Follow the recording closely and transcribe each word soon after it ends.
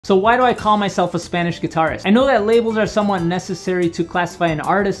So why do I call myself a Spanish guitarist? I know that labels are somewhat necessary to classify an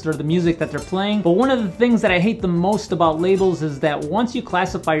artist or the music that they're playing, but one of the things that I hate the most about labels is that once you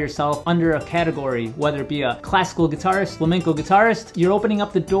classify yourself under a category, whether it be a classical guitarist, flamenco guitarist, you're opening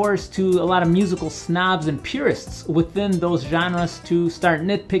up the doors to a lot of musical snobs and purists within those genres to start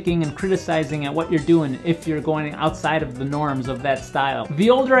nitpicking and criticizing at what you're doing if you're going outside of the norms of that style.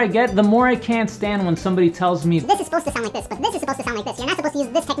 The older I get, the more I can't stand when somebody tells me, this is supposed to sound like this, but this is supposed to sound like this. You're not supposed to use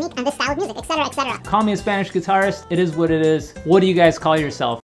this technique and this style of music, etc., etc. Call me a Spanish guitarist, it is what it is. What do you guys call yourself?